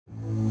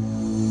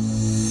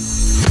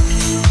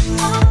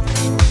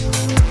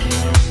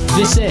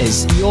This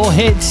is your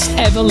Hits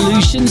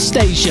Evolution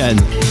Station,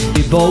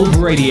 Evolve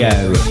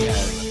Radio.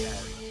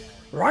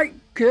 Right,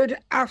 good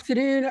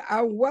afternoon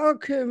and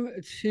welcome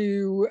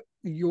to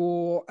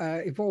your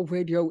Evolve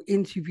Radio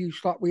interview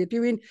slot. We're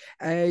doing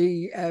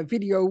a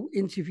video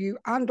interview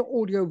and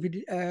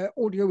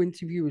audio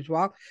interview as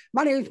well.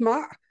 My name's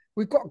Matt.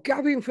 We've got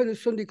Gavin from the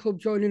Sunday Club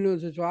joining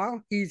us as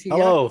well. He's here.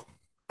 Hello.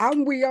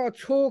 And we are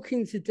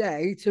talking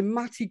today to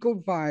Mattie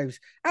Goodvibes.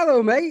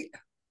 Hello, mate.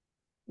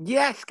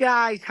 Yes,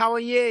 guys. How are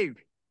you?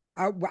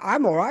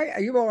 I'm all right.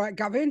 Are you all right,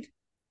 Gavin?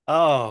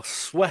 Oh,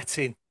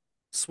 sweating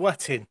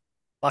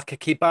like a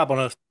kebab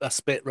on a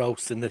spit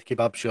roast in the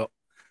kebab shop.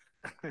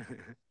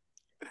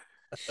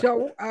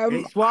 So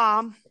it's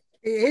warm.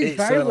 It is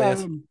very warm.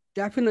 Is.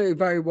 Definitely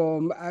very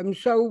warm. I'm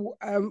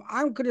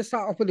going to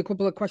start off with a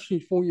couple of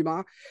questions for you,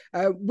 Mark.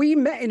 We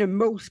met in a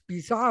most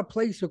bizarre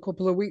place a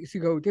couple of weeks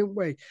ago, didn't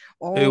we?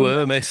 Who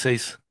were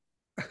misses?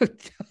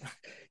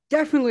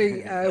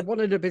 Definitely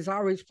one of the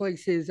bizarrest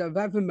places I've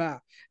ever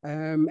met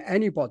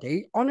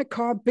anybody, on a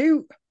car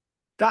boot.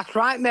 That's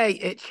right,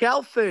 mate. At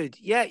Shelford.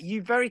 Yeah,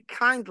 you very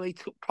kindly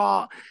took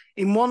part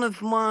in one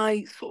of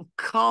my sort of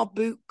car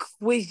boot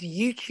quiz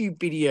YouTube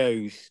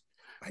videos,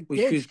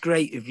 which was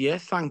great of you.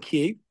 Thank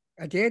you.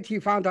 I did. You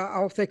found out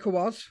how thick I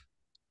was.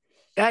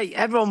 Hey,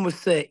 everyone was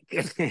thick.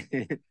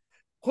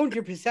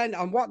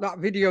 100%. And what that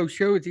video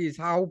shows is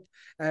how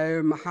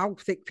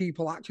thick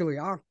people actually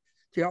are.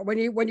 You know,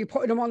 when you're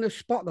putting them on the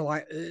spot, they're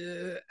like,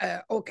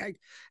 okay.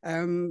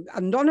 And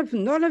none of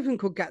them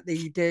could get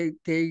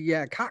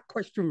the cat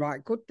question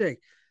right, could they?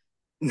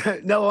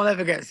 No one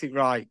ever gets it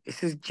right.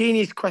 It's a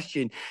genius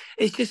question.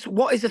 It's just,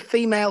 what is a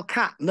female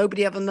cat?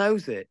 Nobody ever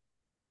knows it.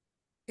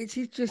 It's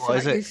just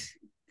what like is it?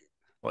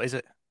 What is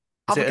it?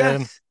 Is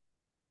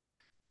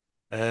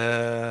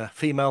it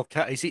female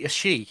cat? Is it a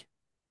she?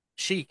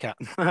 She cat?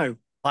 No.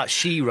 Like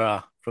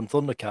She-Ra from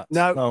Thundercats?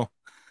 No.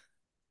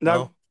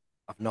 I've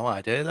no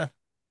idea then.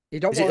 You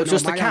don't is want it to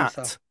just know a my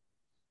cat?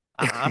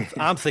 answer.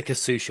 I'm thick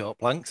as two short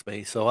planks,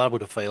 me, so I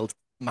would have failed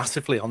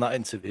massively on that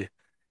interview.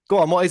 Go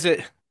on, what is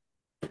it?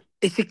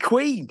 It's a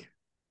queen.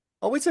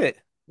 Oh, is it?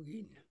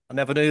 Queen. I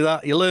never knew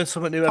that. You learn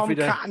something new every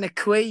day. Tomcat and a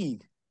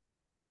queen.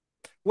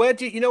 Where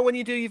do you know when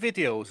you do your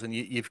videos and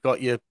you've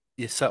got your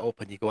setup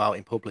and you go out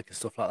in public and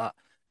stuff like that?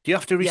 Do you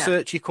have to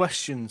research your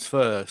questions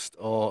first,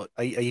 or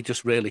are you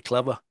just really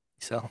clever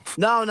yourself?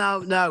 No.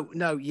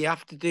 You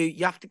have to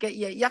get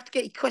your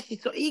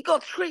questions. So you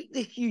got to treat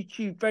this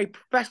YouTube very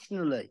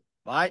professionally,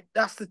 right?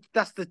 That's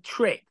the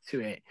trick to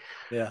it.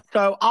 Yeah.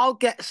 So I'll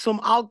get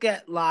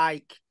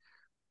like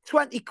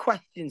 20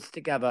 questions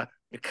together.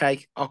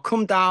 Okay. I'll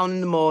come down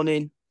in the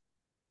morning.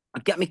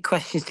 I'll get my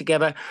questions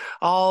together.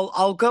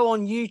 I'll go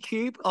on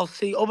YouTube. I'll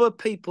see other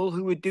people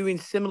who are doing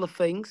similar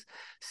things,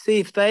 see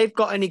if they've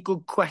got any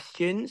good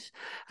questions.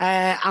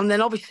 And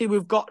then obviously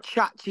we've got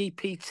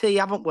ChatGPT,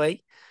 haven't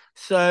we?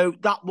 So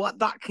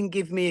that can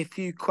give me a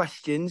few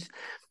questions.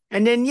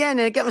 And then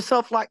I get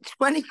myself like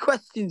 20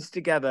 questions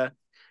together.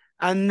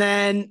 And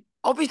then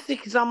obviously,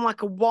 because I'm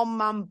like a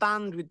one-man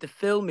band with the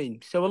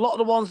filming, so a lot of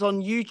the ones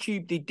on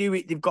YouTube,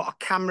 they've got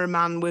a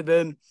cameraman with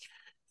them.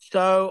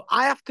 So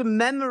I have to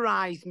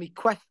memorize my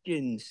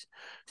questions.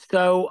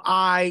 So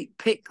I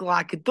pick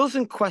like a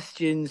dozen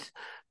questions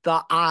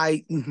that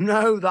I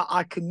know that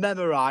I can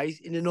memorize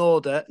in an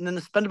order. And then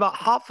I spend about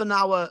half an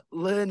hour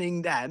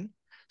learning them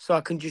so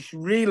I can just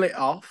reel it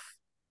off.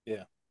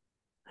 Yeah.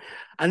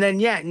 And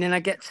then I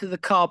get to the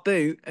car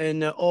boot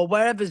and or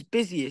wherever's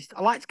busiest.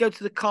 I like to go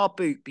to the car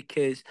boot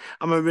because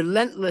I'm a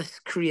relentless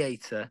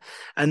creator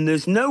and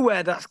there's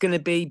nowhere that's going to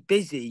be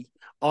busy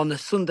on a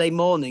Sunday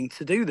morning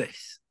to do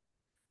this.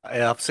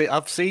 Yeah,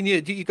 I've seen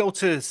you. Do you go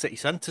to city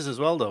centres as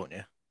well, don't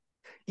you?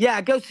 Yeah,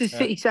 I go to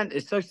city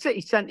centres. So city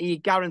centre, you're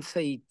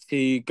guaranteed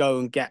to go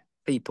and get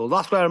people.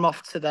 That's where I'm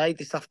off today,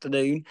 this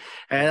afternoon.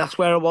 That's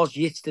where I was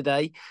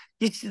yesterday.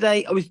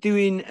 Yesterday, I was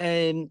doing.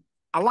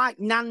 I like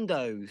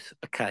Nando's.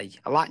 Okay,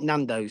 I like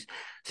Nando's.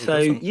 So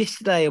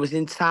yesterday, I was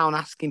in town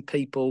asking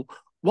people,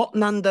 what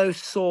Nando's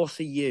sauce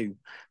are you?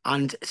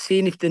 And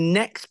seeing if the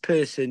next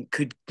person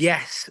could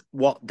guess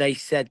what they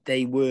said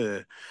they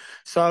were.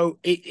 So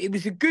it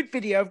was a good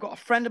video. I've got a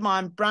friend of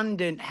mine,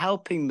 Brandon,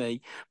 helping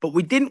me, but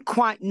we didn't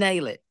quite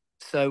nail it.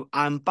 So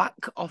I'm back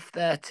off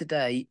there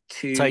today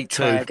to take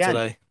try two again.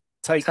 Today.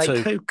 Take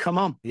two. Come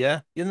on.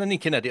 Yeah, and then you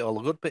can edit all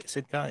the good bits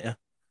in, can't you?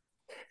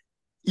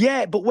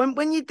 Yeah, but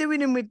when you're doing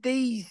them with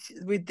these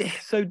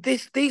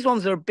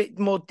ones are a bit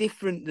more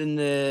different than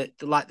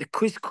the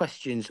quiz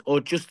questions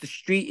or just the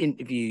street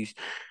interviews,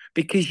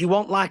 because you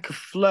want like a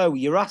flow.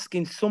 You're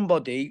asking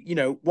somebody,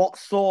 what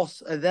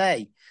sauce are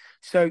they?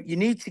 So you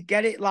need to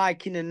get it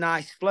like in a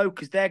nice flow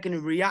because they're going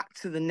to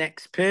react to the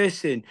next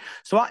person.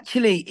 So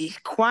actually, it's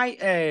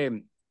quite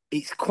a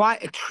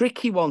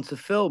tricky one to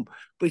film.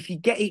 But if you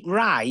get it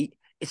right,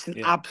 it's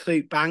an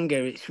absolute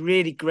banger. It's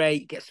really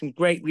great. Get some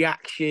great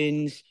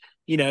reactions.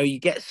 You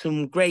get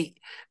some great,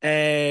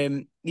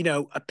 opinions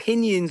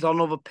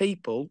on other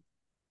people.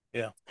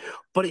 Yeah.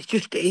 But it's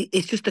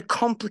just a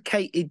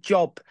complicated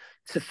job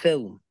to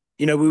film.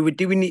 We were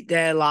doing it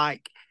there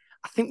like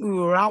I think we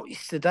were out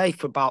yesterday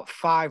for about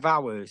 5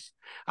 hours,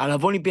 and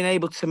I've only been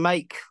able to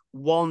make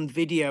one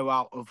video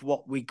out of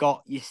what we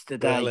got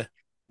yesterday. Really?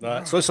 Right.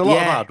 Wow. So it's a lot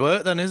of hard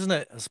work then, isn't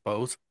it? I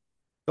suppose.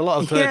 A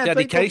lot of Yeah,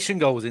 dedication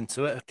goes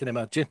into it, I can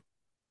imagine.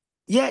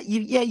 Yeah,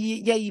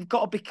 you've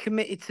got to be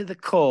committed to the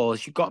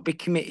cause. You've got to be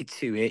committed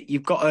to it.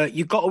 You've got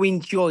to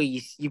enjoy.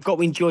 You've got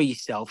to enjoy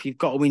yourself. You've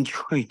got to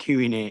enjoy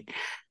doing it.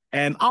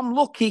 I'm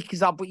lucky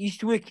because I used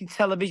to work in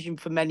television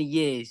for many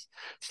years,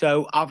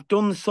 so I've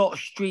done the sort of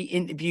street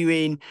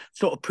interviewing,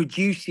 sort of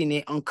producing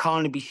it on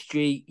Carnaby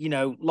Street. You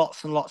know,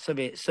 lots and lots of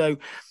it. So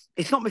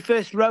it's not my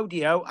first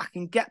rodeo. I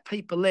can get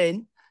people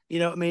in. You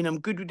know what I mean? I'm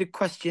good with the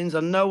questions. I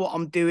know what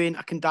I'm doing.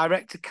 I can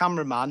direct a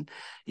cameraman.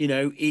 You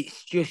know,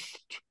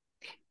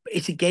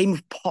 it's a game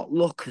of pot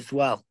luck as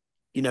well,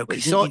 you know.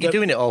 But you're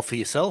doing it all for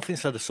yourself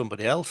instead of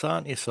somebody else,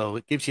 aren't you? So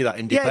it gives you that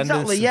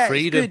independence and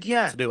freedom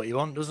to do what you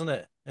want, doesn't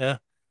it? Yeah.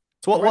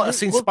 So what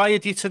has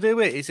inspired you to do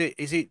it?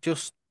 Is it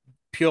just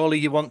purely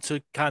you want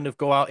to kind of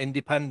go out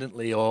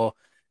independently, or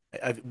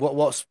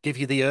what's give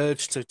you the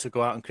urge to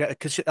go out and create?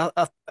 Because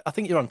I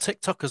think you're on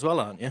TikTok as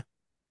well, aren't you?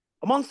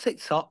 I'm on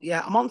TikTok.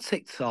 Yeah, I'm on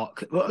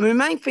TikTok. But my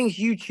main thing's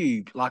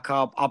YouTube. Like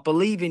I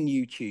believe in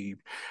YouTube,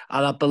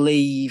 and I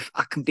believe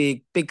I can be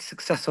a big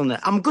success on it.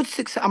 I'm a good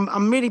success.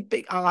 I'm really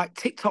big. I like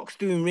TikTok's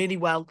doing really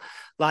well.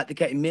 Like they're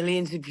getting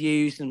millions of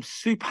views, and I'm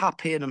super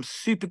happy and I'm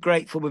super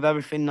grateful with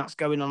everything that's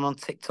going on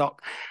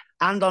TikTok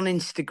and on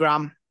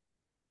Instagram.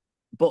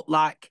 But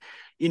like,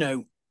 you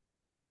know,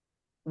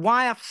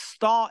 why I've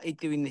started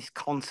doing this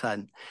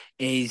content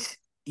is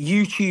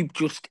YouTube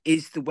just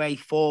is the way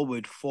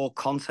forward for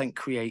content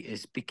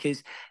creators,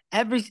 because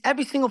every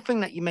single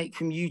thing that you make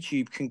from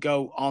YouTube can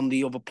go on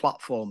the other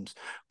platforms.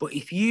 But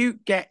if you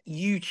get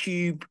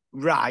YouTube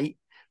right,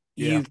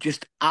 you've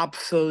just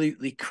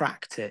absolutely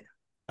cracked it.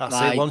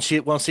 That's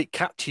it. Once it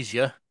catches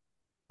you,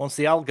 once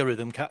the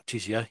algorithm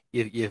catches you,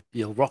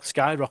 you'll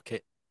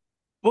skyrocket.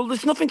 Well,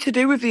 there's nothing to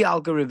do with the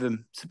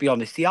algorithm, to be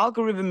honest. The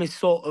algorithm is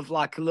sort of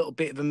like a little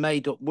bit of a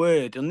made-up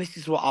word, and this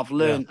is what I've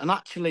learned. Yeah. And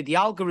actually, the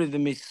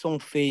algorithm is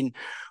something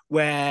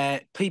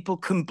where people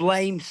can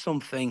blame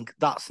something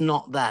that's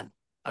not them,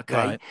 okay?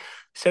 Right.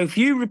 So if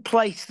you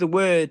replace the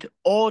word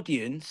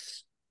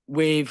audience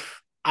with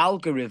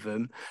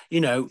algorithm, you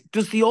know,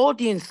 does the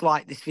audience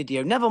like this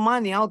video? Never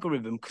mind the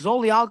algorithm, because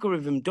all the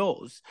algorithm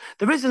does,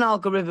 there is an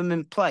algorithm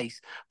in place,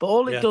 but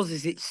all it does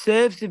is it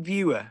serves the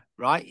viewer,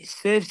 right? It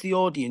serves the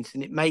audience,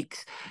 and it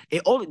makes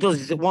it, all it does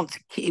is it wants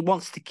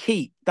to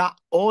keep that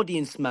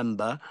audience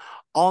member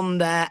on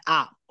their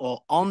app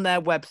or on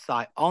their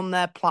website, on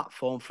their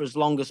platform for as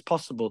long as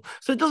possible.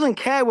 So it doesn't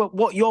care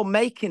what you're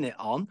making it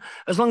on,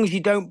 as long as you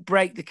don't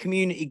break the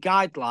community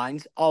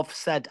guidelines of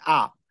said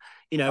app.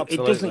 You know,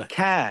 Absolutely. It doesn't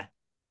care.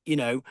 You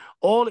know,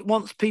 all it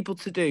wants people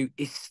to do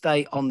is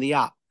stay on the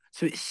app.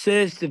 So it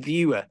serves the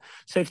viewer.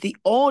 So if the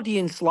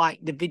audience like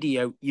the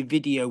video, your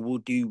video will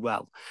do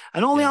well.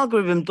 And all the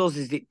algorithm does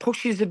is it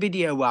pushes the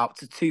video out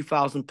to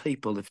 2,000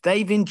 people. If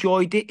they've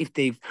enjoyed it, if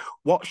they've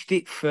watched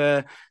it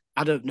for,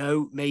 I don't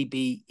know,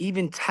 maybe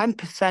even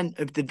 10%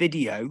 of the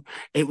video,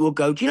 it will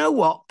go, do you know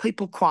what?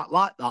 People quite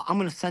like that. I'm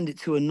going to send it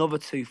to another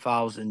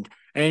 2,000.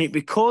 And it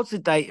records the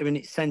data and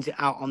it sends it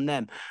out on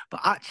them. But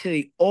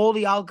actually, all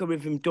the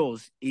algorithm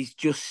does is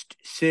just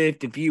serve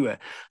the viewer.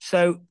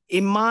 So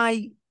in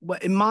my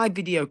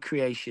video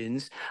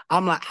creations,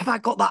 I'm like, have I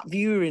got that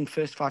viewer in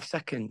first 5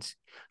 seconds?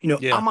 You know,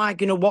 am I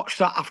going to watch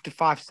that after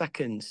 5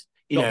 seconds?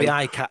 Got to be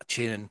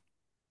eye-catching and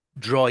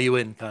draw you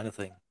in kind of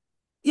thing.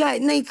 Yeah,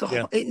 it needs a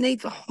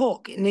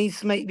hook. It needs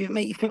to make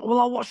you think, well,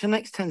 I'll watch the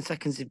next 10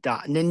 seconds of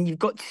that. And then you've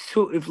got to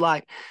sort of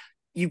like,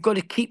 you've got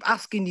to keep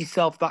asking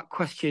yourself that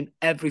question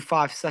every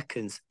 5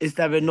 seconds. Is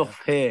there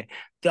enough here?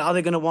 Are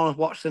they going to want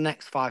to watch the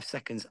next 5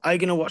 seconds? Are you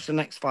going to watch the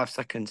next 5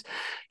 seconds?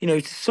 You know,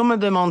 some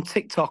of them on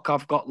TikTok,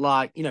 I've got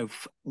like, you know,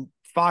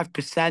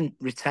 5%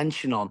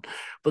 retention on.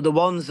 But the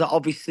ones that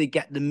obviously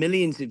get the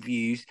millions of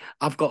views,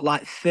 I've got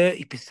like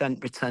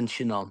 30%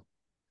 retention on.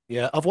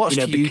 Yeah, I've watched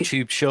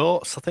YouTube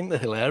shorts. I think they're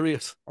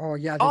hilarious. Oh,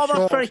 yeah.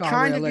 That's very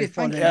kind of you.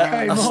 Thank you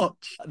very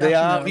much. They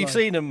are. Have you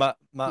seen them, Matt?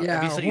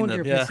 Yeah, have you seen 100%.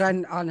 Them? Yeah.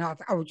 And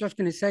I was just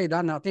going to say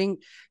that, I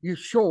think your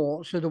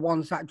shorts are the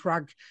ones that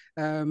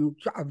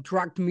have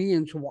dragged me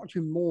into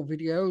watching more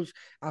videos.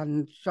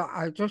 And so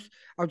I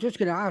was just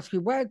going to ask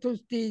you, where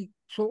does the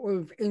sort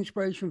of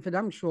inspiration for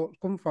them shorts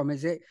come from?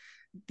 Is it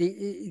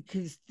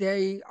because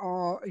they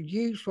are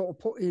you sort of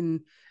putting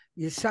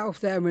yourself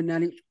there, and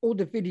then it's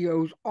other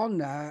videos on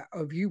there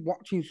of you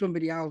watching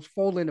somebody else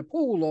fall in a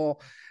pool or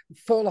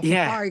fall off a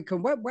bike?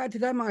 And where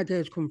did them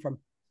ideas come from?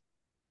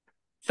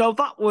 So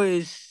that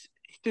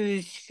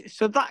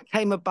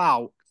came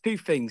about two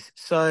things.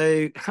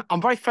 So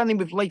I'm very friendly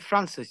with Lee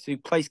Francis, who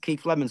plays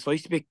Keith Lemon. So I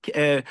used to be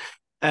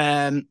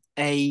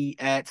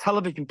a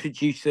television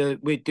producer.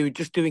 We're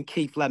just doing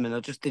Keith Lemon.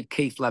 I just did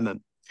Keith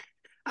Lemon,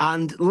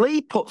 and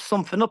Lee put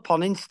something up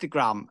on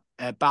Instagram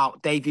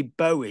about David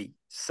Bowie,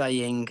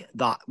 saying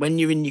that when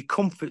you're in your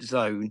comfort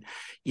zone,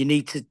 you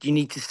need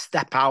to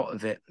step out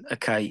of it.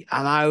 Okay.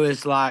 And I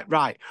was like,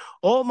 right,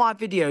 all my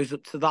videos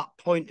up to that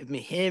point of me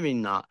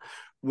hearing that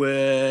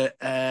were,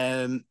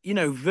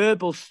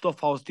 verbal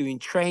stuff. I was doing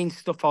train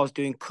stuff. I was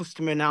doing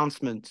customer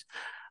announcements.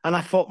 And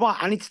I thought, right,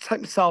 I need to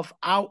take myself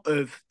out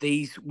of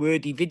these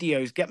wordy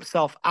videos, get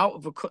myself out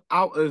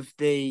of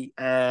the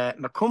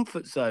my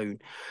comfort zone,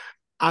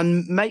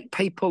 and make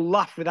people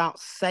laugh without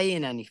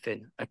saying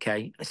anything.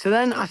 Okay, so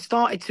then I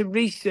started to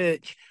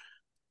research,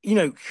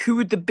 who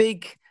were the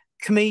big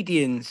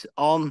comedians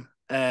on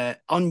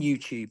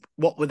YouTube?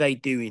 What were they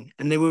doing?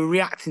 And they were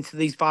reacting to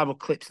these viral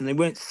clips, and they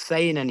weren't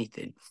saying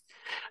anything.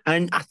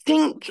 And I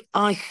think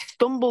I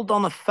stumbled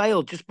on a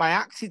fail just by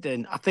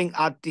accident. I think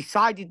I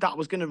decided that I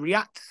was going to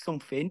react to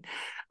something.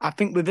 I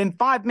think within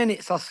 5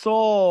 minutes, I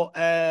saw,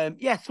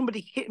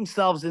 somebody hit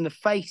themselves in the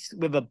face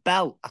with a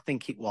belt, I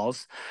think it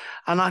was.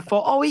 And I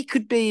thought, oh, he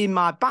could be in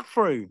my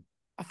bathroom.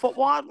 I thought,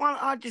 why don't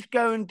I just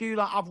go and do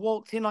like I've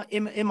walked in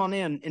in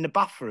the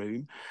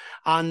bathroom,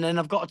 and then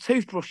I've got a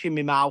toothbrush in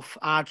my mouth.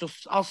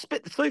 I'll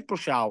spit the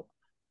toothbrush out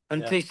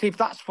and see if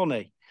that's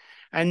funny.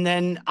 And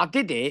then I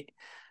did it,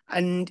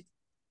 and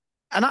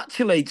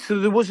actually, so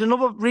there was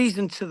another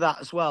reason to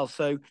that as well.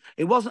 So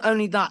it wasn't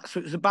only that. So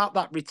it was about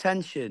that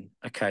retention.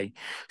 Okay.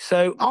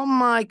 So on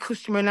my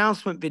customer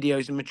announcement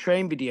videos and my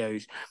train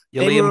videos,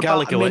 your they Liam were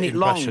Gallagher about a minute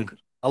impression. long.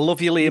 I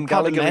love your Liam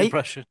Gallagher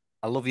impression.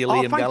 I love your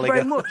Liam thank Gallagher.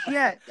 You very much.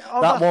 Yeah.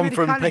 Oh, that one really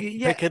from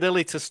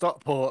Piccadilly to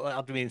Stockport,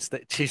 I'd be in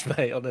stitches,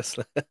 mate,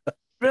 honestly.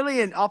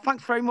 Brilliant. Oh,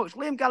 thanks very much.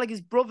 Liam Gallagher's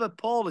brother,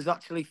 Paul, is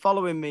actually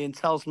following me and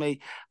tells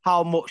me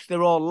how much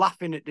they're all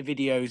laughing at the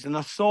videos. And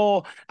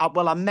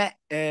I met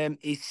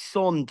his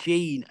son,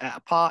 Gene, at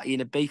a party in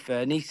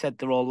Ibiza, and he said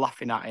they're all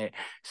laughing at it.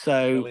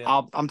 So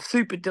I'm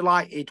super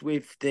delighted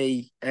with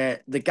the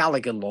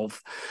Gallagher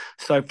love.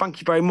 So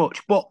thank you very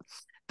much. But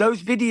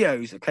those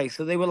videos, okay,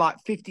 so they were like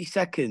 50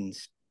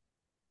 seconds.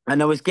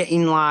 And I was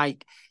getting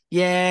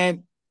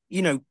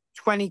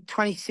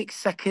 26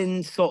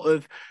 seconds sort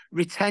of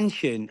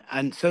retention.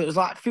 And so it was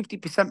like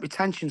 50%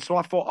 retention. So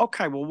I thought,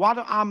 okay, well, why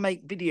don't I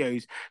make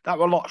videos that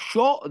were a lot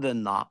shorter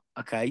than that?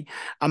 Okay.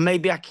 And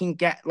maybe I can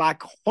get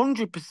like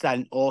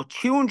 100% or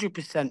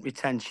 200%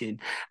 retention.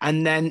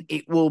 And then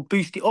it will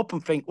boost it up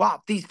and think,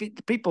 wow, these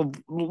people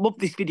love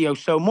this video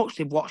so much,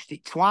 they've watched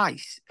it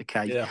twice.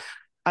 Okay. Yeah.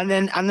 And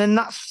then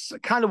that's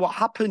kind of what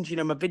happened.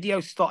 My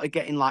videos started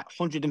getting like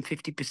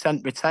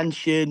 150%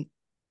 retention.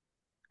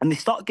 And they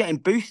started getting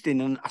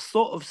boosting, and I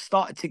sort of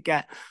started to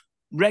get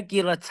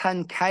regular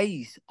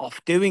 10Ks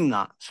off doing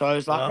that. So I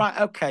was like,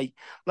 right, okay,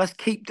 let's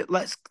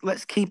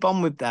keep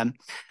on with them.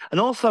 And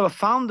also I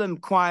found them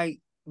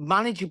quite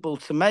manageable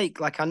to make.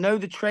 Like, I know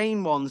the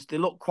train ones, they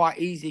look quite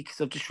easy because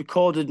I've just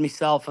recorded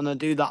myself and I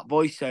do that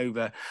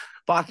voiceover.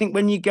 But I think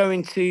when you go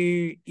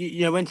into,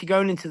 when you're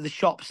going into the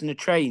shops and the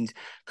trains,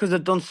 because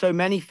I've done so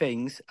many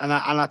things, and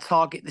I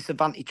target this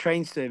Avanti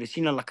train service,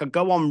 like I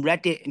go on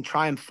Reddit and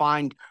try and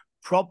find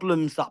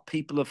problems that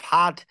people have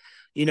had,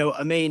 you know what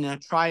I mean? And I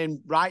try and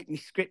write my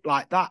script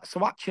like that.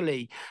 So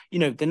actually,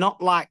 they're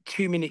not like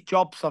 2-minute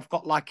jobs. I've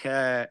got like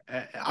I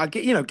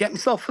get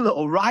myself a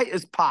little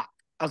writer's pack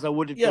as I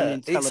would have done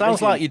in television. It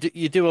sounds like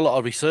you do a lot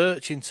of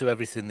research into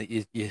everything that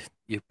you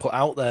put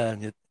out there,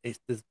 and it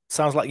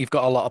sounds like you've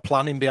got a lot of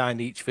planning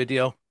behind each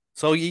video.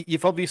 So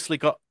you've obviously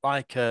got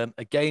like a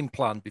game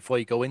plan before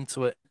you go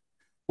into it.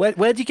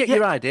 Where do you get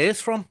your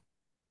ideas from?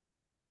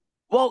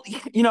 Well,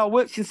 I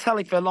worked in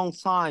telly for a long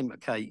time.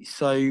 Okay,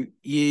 so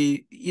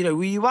you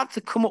had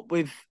to come up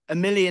with a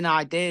million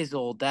ideas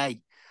all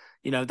day.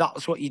 That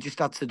was what you just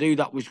had to do.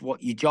 That was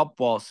what your job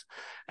was.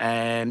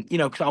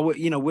 Because I work,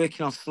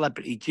 working on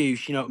Celebrity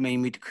Juice, you know what I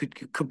mean? We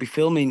could be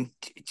filming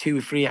 2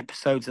 or 3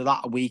 episodes of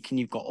that a week, and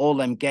you've got all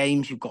them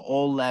games, you've got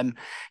all them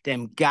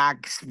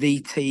gags,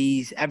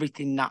 VTs,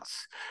 everything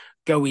that's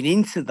going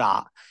into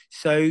that.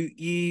 So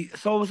I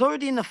was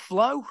already in the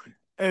flow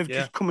of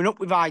just coming up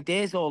with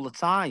ideas all the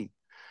time.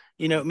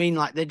 You know what I mean?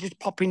 Like, they're just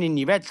popping in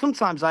your head.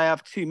 Sometimes I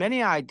have too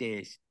many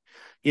ideas.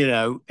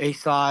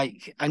 It's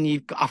like,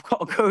 and I've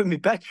got to go in my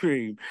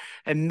bedroom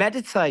and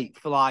meditate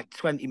for like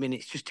 20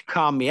 minutes just to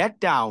calm my head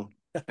down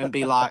and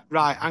be like,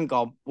 right, hang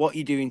on, what are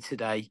you doing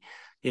today?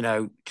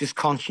 Just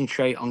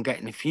concentrate on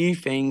getting a few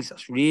things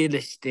that's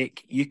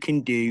realistic you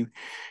can do,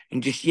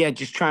 and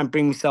just try and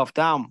bring myself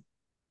down.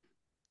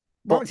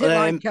 What's it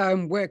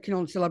like working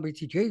on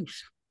Celebrity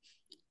Juice?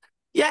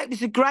 Yeah, it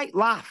was a great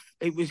laugh.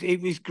 It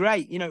was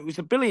great. It was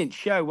a brilliant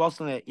show,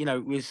 wasn't it?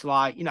 It was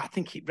like, I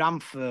think it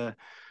ran for,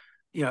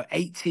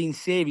 18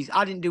 series.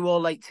 I didn't do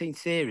all 18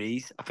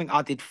 series. I think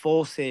I did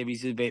 4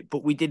 series of it,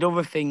 but we did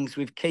other things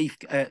with Keith.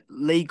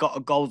 Lee got a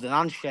golden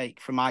handshake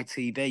from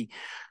ITV.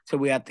 So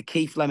we had the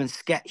Keith Lemon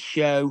sketch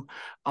show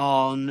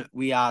on.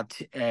 We had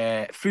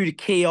Through the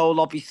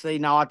Keyhole, obviously.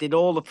 Now, I did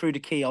all the Through the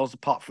Keyholes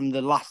apart from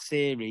the last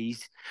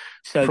series.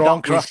 So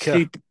Prawn that was Cracker.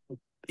 super.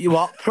 You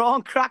what?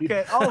 Prawn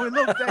Cracker. Oh, we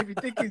love David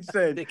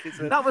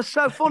Dickinson. That was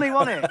so funny,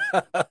 wasn't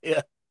it?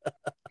 Yeah.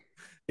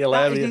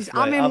 Hilarious.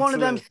 I'm in one of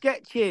them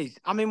sketches.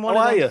 I'm in one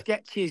of them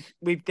sketches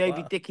with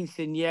David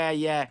Dickinson.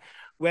 Yeah.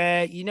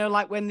 Where,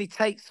 like when they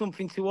take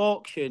something to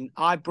auction,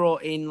 I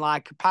brought in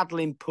like a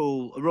paddling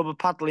pool, a rubber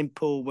paddling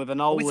pool with an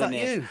hole in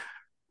it. You?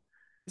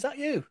 Is that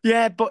you?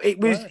 Yeah, but it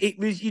was,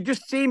 you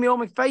just see me, all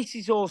my face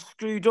is all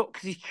screwed up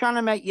because he's trying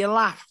to make you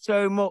laugh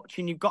so much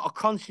and you've got to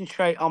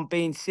concentrate on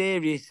being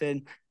serious.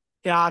 And,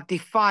 I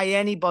defy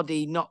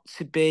anybody not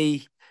to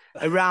be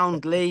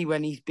around Lee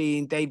when he's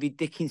being David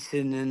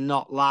Dickinson and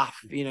not laugh.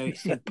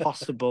 It's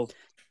impossible.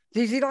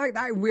 Is he like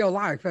that in real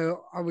life?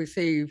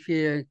 Obviously, if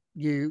you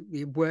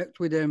worked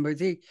with him, is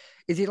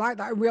he like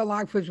that in real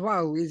life as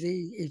well?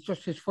 He's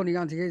just as funny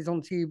as he is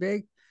on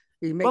TV?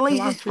 Well, he's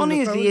as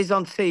funny as he is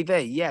on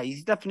TV. Yeah,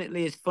 he's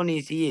definitely as funny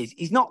as he is.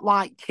 He's not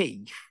like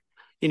Keith.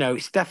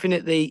 It's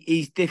definitely,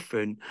 he's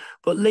different.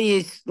 But Lee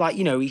is like,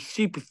 he's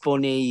super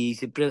funny.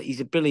 He's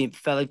a brilliant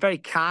fella, very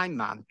kind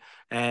man.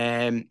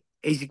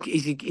 He's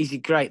a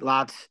great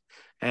lad.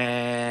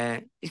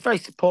 He's very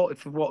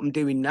supportive of what I'm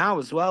doing now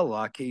as well.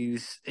 Like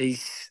he's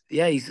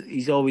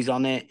always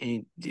on it.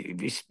 He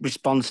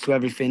responds to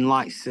everything,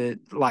 likes the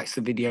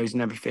videos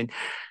and everything.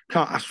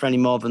 Can't ask for any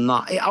more than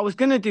that. I was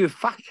going to do a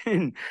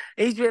fashion.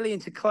 He's really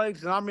into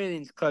clothes, and I'm really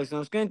into clothes. And I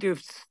was going to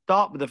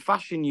start with a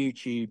fashion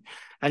YouTube,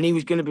 and he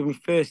was going to be my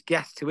first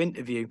guest to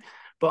interview.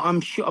 But I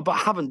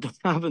haven't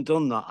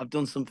done that. I've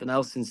done something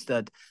else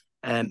instead.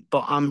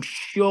 But I'm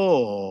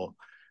sure.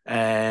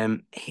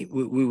 We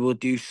will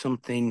do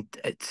something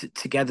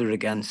together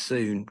again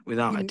soon,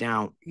 without a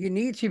doubt. You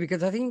need to,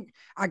 because I think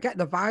I get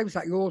the vibes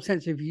that your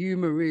sense of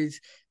humor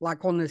is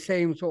like on the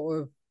same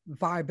sort of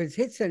vibe as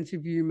his sense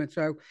of humor.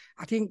 So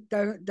I think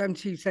them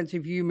two sense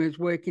of humors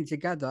working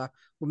together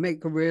will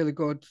make a really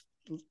good,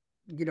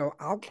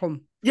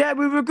 outcome. Yeah,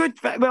 we were good.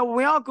 Well,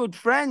 we are good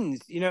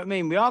friends. You know what I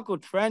mean? We are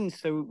good friends.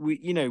 So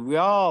we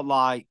are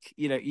like,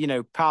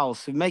 pals.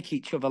 So make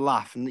each other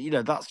laugh, and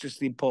that's just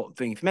the important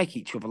thing. If you make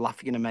each other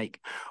laugh, you're going to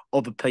make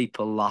other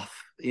people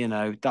laugh.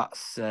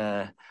 That's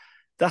a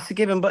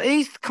given. But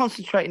he's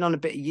concentrating on a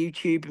bit of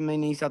YouTube. I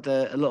mean, he's had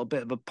a little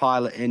bit of a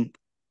pilot in,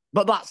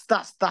 but that's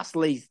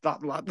Lee's.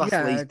 That's Lee's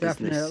definitely,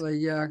 business.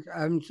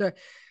 Yeah.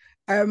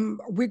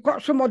 We've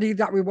got somebody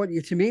that we want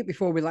you to meet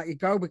before we let you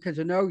go, because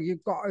I know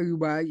you've got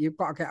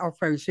to get off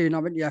very soon,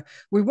 haven't you?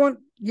 We want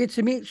you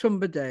to meet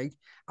somebody,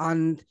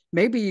 and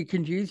maybe you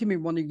can use him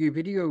in one of your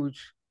videos.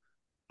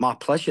 My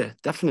pleasure,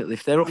 definitely.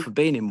 If they're up for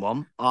being in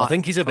one, I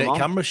think he's a bit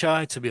camera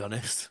shy, to be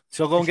honest.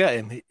 So I'll go and get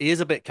him. He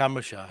is a bit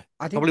camera shy.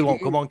 Probably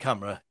won't come on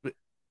camera. But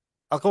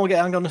I'll go and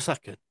get. Hang on a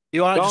second.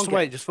 You all right? Just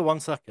wait, just for 1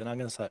 second.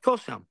 Hang on a sec. Of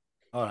course, Sam.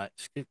 All right,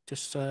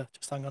 just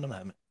hang on a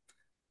moment.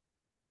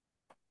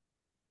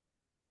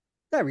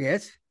 There he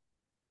is.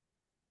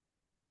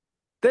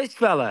 This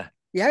fella.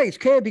 Yeah, it's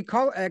Curvy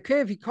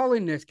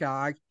Colin, this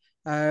guy.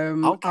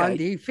 Okay. And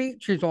he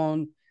features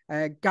on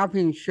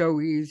Gavin's show.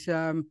 He's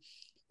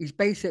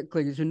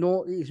basically he's a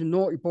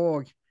naughty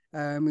boy.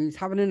 He's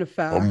having an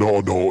affair. I'm not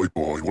a naughty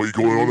boy. What are you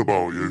going on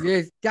about, you?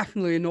 He's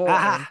definitely a naughty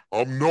boy.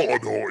 I'm not a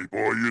naughty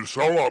boy. You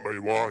sound like my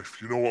wife.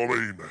 You know what I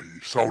mean, mate?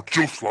 You sound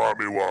just like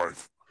my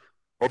wife.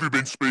 Have you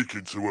been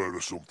speaking to her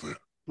or something?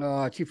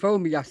 Oh, she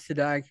phoned me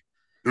yesterday.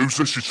 Who's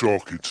this you're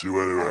talking to?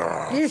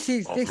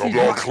 I've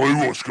got a clue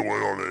what's going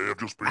on here. I've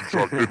just been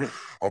tracking.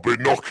 I've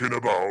been knocking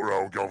about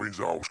around Gavin's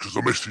house because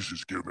the missus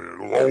has given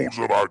me loads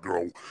of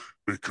aggro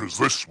because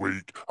this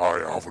week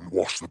I haven't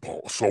washed the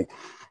pot. So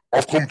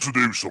I've come to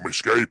do some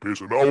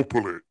escapism.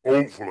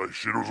 Hopefully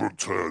she doesn't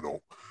turn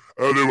up.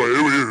 Anyway,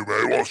 who are you,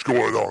 mate? What's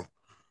going on?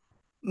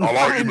 I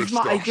like your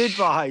moustache. Mattie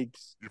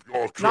Goodvibes. You've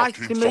got a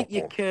nice to meet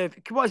you,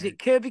 Curvy. What is it,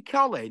 Curvy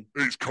Colin?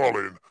 It's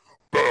Colin,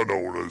 better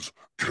known as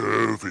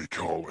Curvy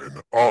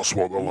Colin. That's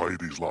what the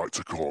ladies like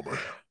to call me.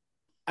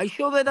 Are you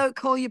sure they don't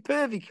call you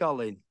Pervy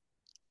Colin?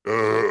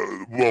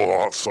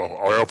 Well,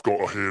 I have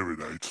got a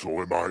hearing aid,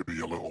 so it might be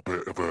a little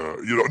bit of a,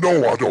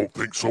 no, I don't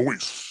think so.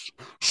 It's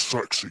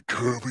sexy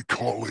Curvy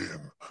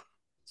Colin.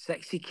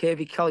 Sexy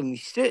Curvy Colin. We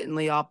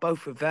certainly are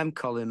both of them,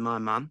 Colin, my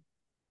man.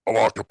 I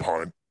like a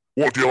pint.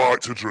 What do you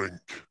like to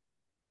drink?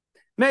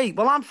 Me?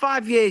 Well, I'm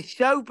 5 years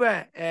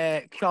sober,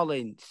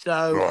 Colin.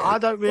 So right. I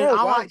don't really.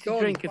 I like to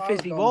drink a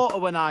fizzy water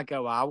when I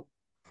go out.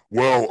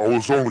 Well, I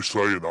was only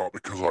saying that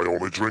because I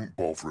only drink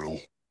Bovril.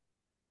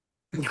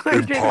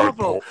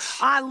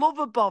 I love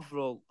a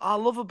Bovril.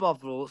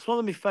 It's one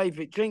of my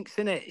favourite drinks,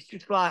 isn't it? It's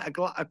just like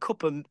a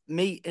cup of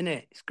meat, isn't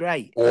it? It's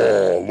great.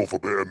 Oh, I love a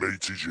bit of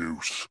meaty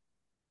juice.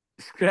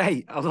 It's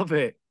great. I love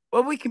it.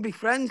 Well, we can be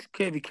friends,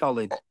 Curvy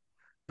Colin.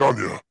 Can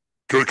you?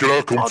 Can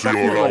I come to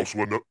your house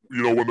when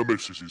the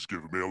missus is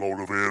giving me a load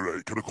of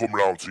earache? Can I come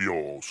round to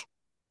yours?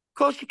 Of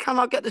course you can.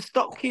 I'll get the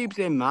stock cubes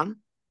in, man.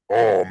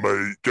 Oh,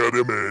 mate, get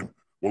him in.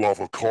 We'll have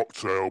a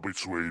cocktail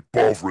between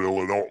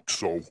Bovril and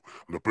Oxo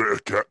and a bit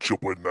of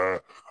ketchup in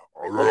there.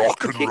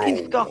 Rock and roll.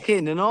 Chicken stock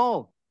in and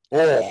all. Oh,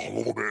 I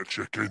love a bit of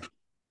chicken.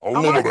 I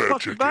love a bit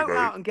of chicken, mate.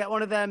 Out and get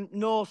one of them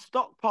North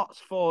stock pots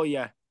for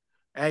you.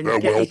 And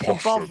get you some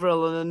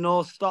Bovril and a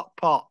North stock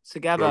pot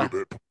together.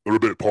 They're a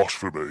bit posh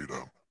for me,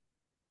 though.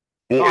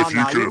 But if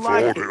you can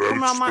afford it,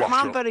 then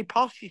I'm very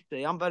posh, you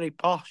see. I'm very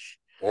posh.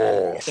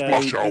 Oh, so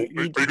splash out. Are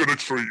you going to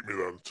treat me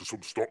then to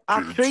some stock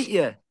I'll treat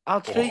you.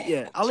 I'll treat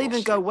you. I'll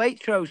even go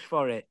Waitrose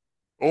for it.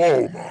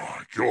 Oh,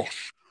 my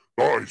gosh.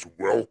 That is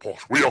well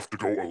posh. We have to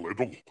go to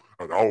Lidl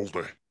and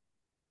Aldi.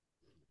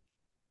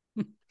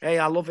 Hey,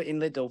 I love it in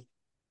Lidl.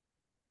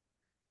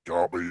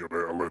 Can't beat a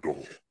bit of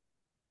Lidl.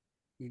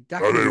 You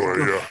definitely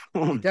anyway,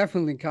 yeah. You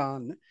definitely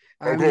can't.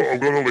 I'm going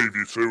to leave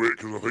you to it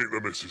because I think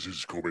the missus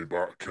is coming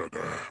back.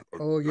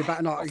 Oh, you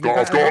better not. I've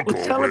got to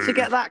go. Tell her to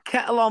get that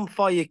kettle on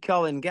for you,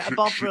 Colin. Get a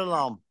bovril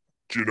on.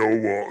 Do you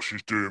know what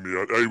she's doing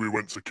me? Hey, we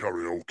went to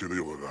karaoke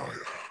the other night.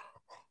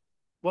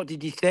 What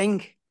did you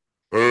think?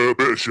 A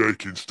bit of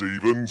Shaking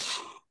Stevens.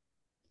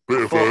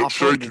 Bit of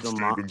Shaking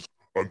Stevens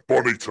and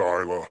Bonnie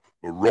Tyler,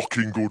 The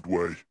Rocking Good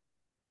Way.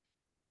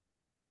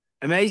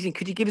 Amazing.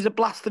 Could you give us a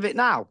blast of it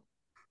now?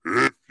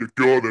 If you're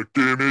gonna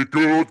give me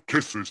good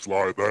kisses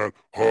like that,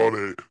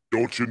 honey,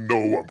 don't you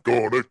know I'm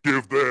gonna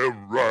give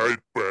them right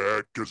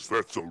back, 'cause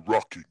that's a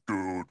rocking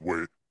good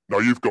way. Now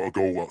you've got to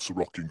go, that's a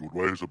rocking good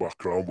way as the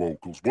background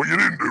vocals, but you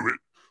didn't do it.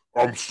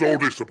 I'm so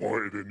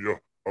disappointed in you.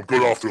 I'm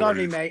gonna have to leave.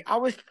 Sorry, mate. I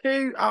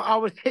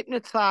was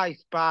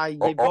hypnotised by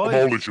your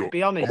voice. To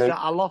be honest,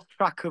 I lost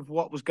track of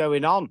what was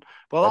going on.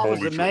 Well, that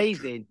was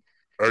amazing.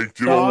 Hey,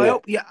 do you know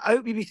what? I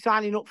hope you'll be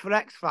signing up for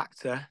X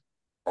Factor.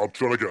 I'm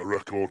trying to get a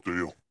record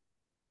deal.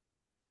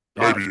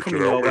 Maybe you can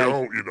help me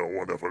out, you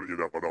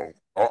never know.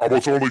 I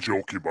was only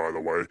joking, by the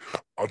way.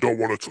 I don't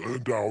want to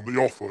turn down the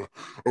offer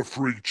of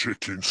free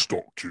chicken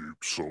stock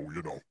cubes, so,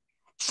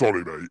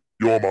 Sorry, mate.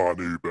 You're my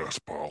new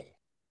best pal.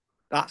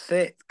 That's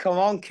it. Come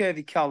on,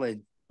 Curvy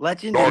Colin.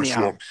 Legend in the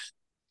house.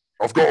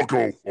 I've got to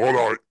go. All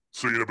right.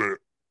 See you in a bit.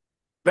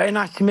 Very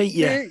nice to meet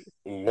you.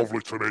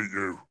 Lovely to meet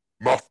you.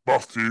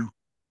 Matthew,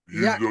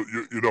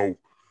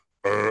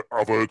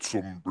 I've heard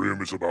some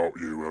rumours about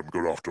you. I'm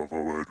going to have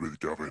a word with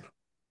Gavin.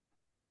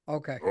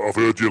 Okay. I've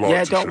heard you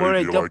like to don't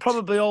worry. They'll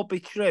probably all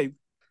be true.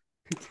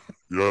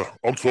 Yeah,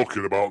 I'm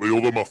talking about the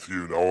other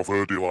Matthew now. I've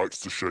heard he likes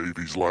to shave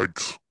his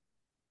legs.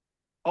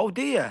 Oh,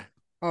 dear.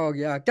 Oh,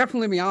 yeah.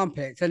 Definitely my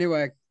armpits,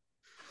 anyway.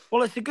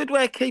 Well, it's a good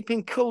way of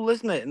keeping cool,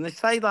 isn't it? And they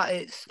say that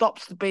it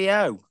stops the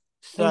BO.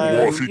 So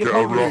what if you get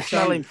a rash?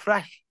 Smelling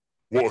fresh.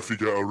 What if you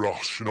get a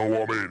rash? You know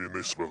what I mean? In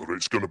this weather,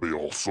 it's going to be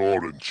all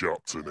sore and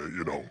chapped in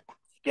it,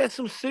 Get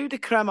some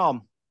Sudocrem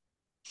on.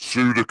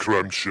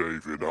 Sudocrem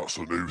shaving, that's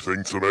a new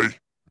thing to me.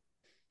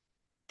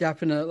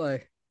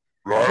 Definitely.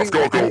 Right, I've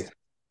got to go.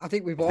 I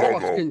think we've all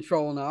lost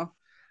control now.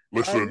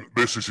 Listen,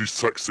 Mrs. is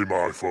texting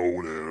my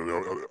phone here,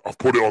 and I've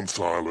put it on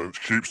silent.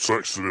 She keeps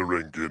texting and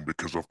ringing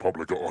because I've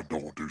probably got to go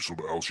and do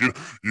something else. You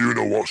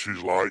know what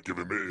she's like,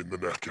 giving me in the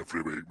neck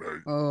every week,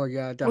 mate. Oh,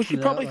 yeah, definitely. Well, she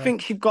probably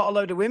thinks you've got a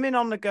load of women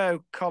on the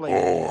go, Colin.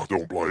 Oh, I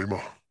don't blame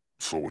her.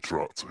 So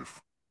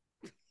attractive.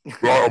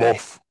 Right, I'm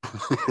off.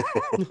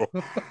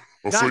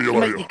 I'll see you later. Nice to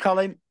meet you,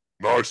 Colin.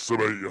 Nice to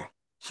meet you.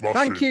 Smashing.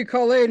 Thank you,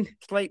 Colin.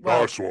 Sleep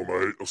well. Nice one,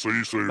 mate. I'll see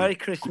you soon. Merry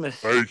Christmas.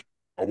 Hey,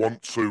 I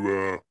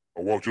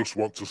just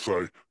want to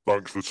say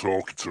thanks for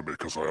talking to me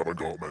because I haven't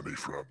got many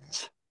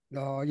friends.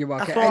 No, you're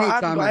welcome. I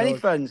haven't got any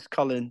friends,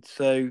 Colin.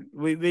 So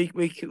we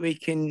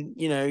can,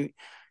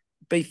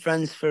 be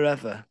friends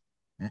forever.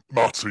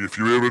 Mattie, if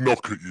you hear a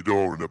knock at your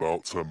door in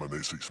about 10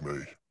 minutes, it's me.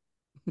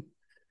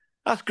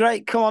 That's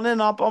great. Come on in.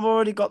 I've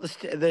already got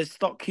the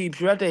stock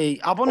cubes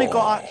ready. I've only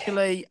got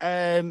actually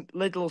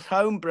Lidl's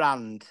home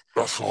brand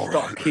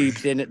stock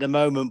cubes in at the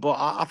moment, but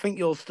I think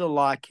you'll still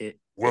like it.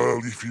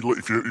 Well, if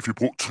you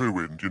put two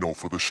in,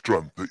 for the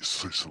strength,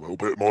 it's a little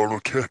bit more of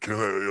a kick, isn't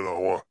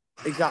it?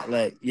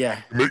 Exactly.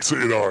 Yeah. Mix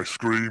it in ice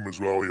cream as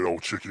well.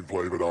 Chicken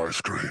flavoured ice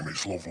cream.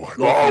 It's lovely.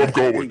 I'm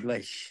going.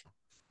 English.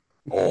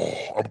 Oh,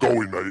 I'm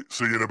going, mate.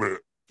 See you in a bit.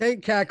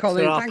 Take care,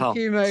 Colin. Thank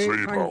you, mate. See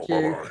you, Thank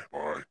pal. you.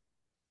 Bye.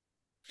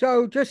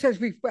 So, just as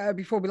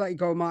before we let you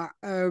go, Matt,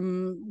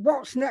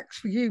 what's next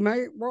for you,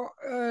 mate? What?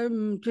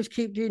 Just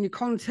keep doing your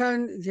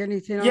content. Is there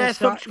anything else? Yeah,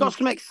 so I've got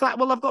some exciting.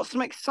 Well, I've got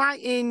some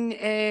exciting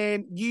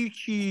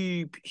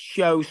YouTube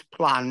shows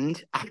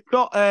planned. I've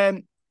got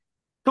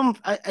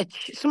something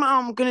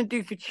I'm going to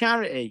do for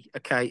charity.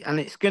 Okay, and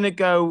it's going to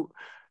go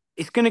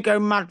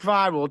mad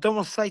viral. I don't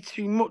want to say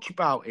too much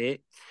about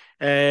it.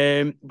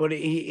 But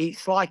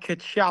it's like a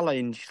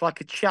challenge. It's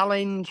like a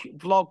challenge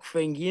vlog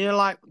thing.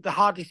 Like the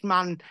hardest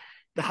man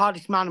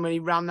when he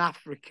ran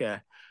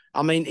Africa.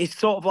 I mean, it's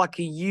sort of like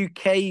a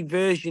UK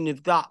version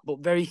of that,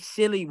 but very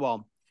silly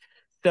one.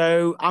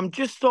 So I'm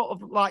just sort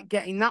of like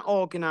getting that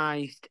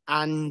organised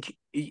and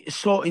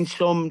sorting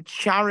some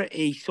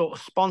charity sort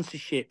of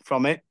sponsorship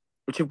from it,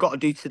 which I've got to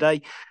do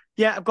today.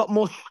 Yeah, I've got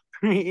more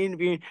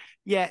interviewing.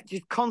 Yeah,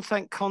 just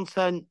content,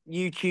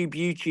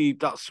 YouTube.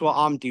 That's what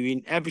I'm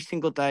doing every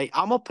single day.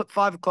 I'm up at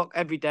 5 o'clock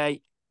every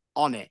day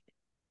on it.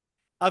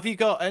 Have you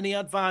got any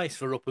advice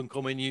for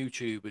up-and-coming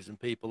YouTubers and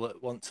people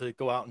that want to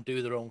go out and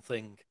do their own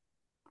thing?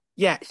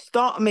 Yeah,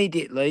 start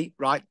immediately,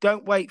 right?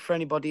 Don't wait for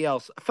anybody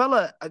else. A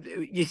fella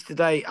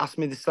yesterday asked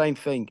me the same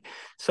thing.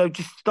 So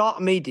just start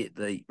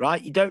immediately, right?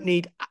 You don't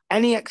need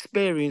any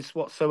experience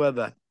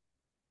whatsoever.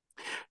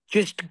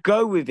 Just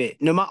go with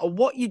it. No matter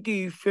what you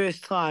do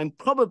first time,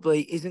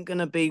 probably isn't going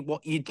to be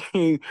what you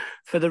do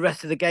for the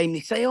rest of the game.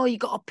 They say, oh, you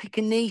got to pick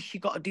a niche. You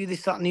got to do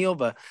this, that, and the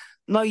other.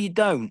 No, you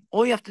don't.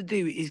 All you have to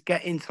do is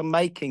get into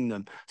making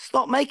them.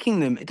 Stop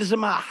making them. It doesn't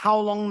matter how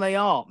long they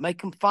are.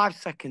 Make them 5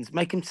 seconds,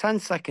 make them 10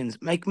 seconds,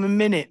 make them a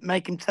minute,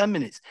 make them 10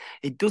 minutes.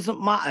 It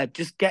doesn't matter.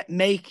 Just get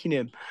making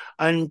them.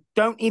 And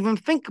don't even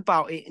think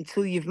about it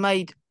until you've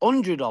made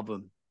 100 of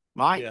them.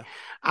 Right. Yeah.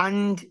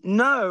 And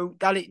know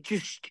that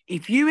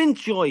if you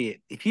enjoy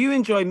it, if you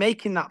enjoy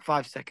making that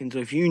 5 seconds, or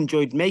if you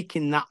enjoyed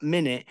making that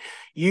minute,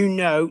 you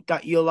know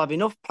that you'll have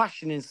enough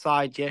passion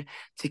inside you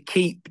to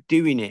keep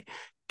doing it.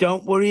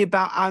 Don't worry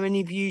about how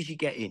many views you're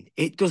getting.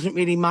 It doesn't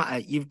really matter.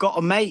 You've got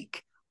to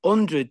make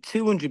 100,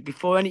 200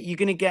 before you're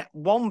going to get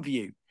 1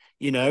 view.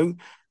 You know,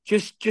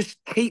 just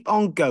keep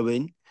on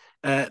going.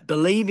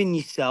 Believe in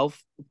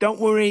yourself.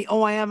 Don't worry.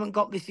 Oh, I haven't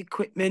got this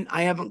equipment.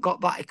 I haven't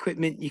got that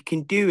equipment. You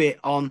can do it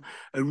on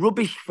a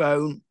rubbish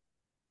phone.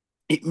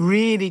 It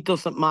really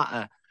doesn't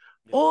matter.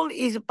 Yeah. All it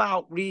is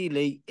about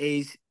really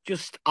is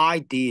just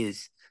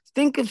ideas.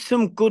 Think of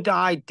some good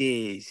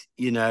ideas,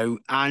 you know,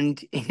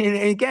 and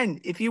again,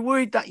 if you're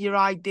worried that your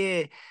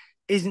idea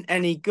isn't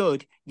any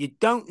good, you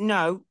don't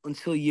know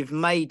until you've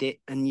made it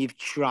and you've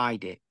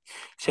tried it.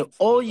 So absolutely.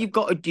 All you've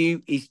got to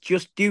do is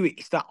just do it.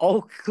 It's that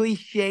old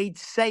cliched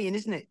saying,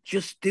 isn't it?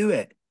 Just do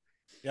it.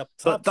 Yep.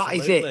 But that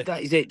is it.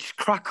 That is it. Just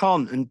crack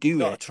on and do it.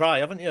 Got to try,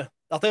 haven't you?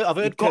 I've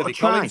heard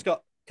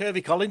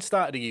Curvy Collins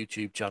started a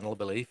YouTube channel, I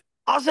believe.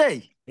 Has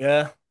he?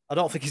 Yeah. I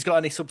don't think he's got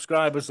any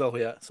subscribers though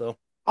yet. So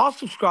I'll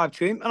subscribe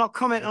to him and I'll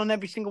comment on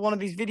every single one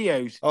of his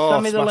videos.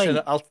 Send me the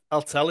link.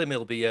 I'll tell him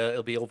he'll be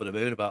over the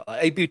moon about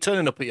that. He'll be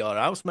turning up at your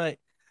house, mate.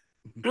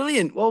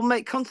 Brilliant. We'll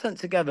make content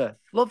together.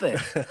 Love it.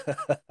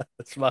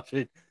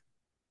 Smashing.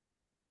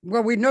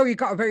 Well, we know you've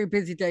got a very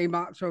busy day,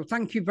 Matt. So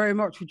thank you very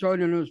much for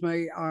joining us,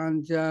 mate.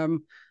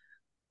 And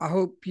I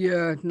hope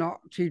you're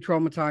not too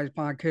traumatized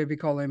by Curvy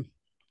Colin.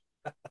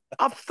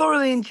 I've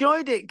thoroughly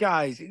enjoyed it,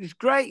 guys. It was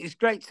great. It's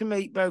great to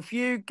meet both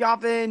you,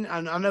 Gavin,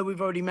 and I know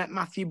we've already met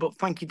Matthew, but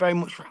thank you very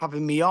much for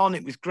having me on.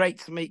 It was great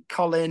to meet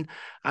Colin.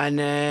 And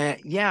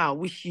yeah, I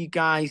wish you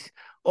guys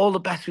all the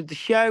best with the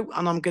show.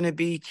 And I'm going to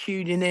be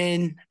tuning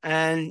in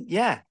and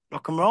yeah,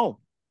 rock and roll.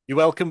 You're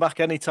welcome back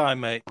anytime,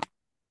 mate.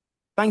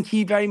 Thank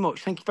you very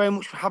much. Thank you very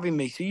much for having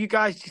me. So you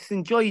guys just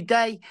enjoy your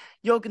day.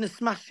 You're going to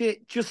smash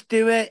it. Just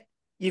do it.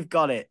 You've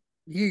got it.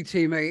 You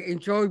too, mate.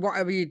 Enjoy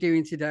whatever you're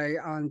doing today,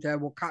 and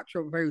we'll catch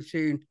up very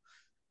soon.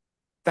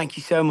 Thank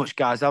you so much,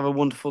 guys. Have a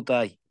wonderful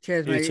day.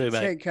 Cheers, mate. You too, mate.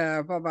 Take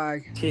care.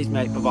 Bye-bye. Cheers,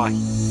 mate. Bye-bye.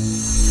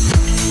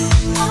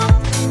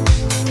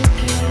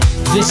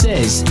 This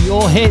is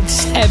Your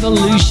Hits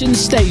Evolution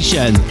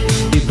Station,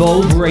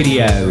 Evolve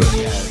Radio.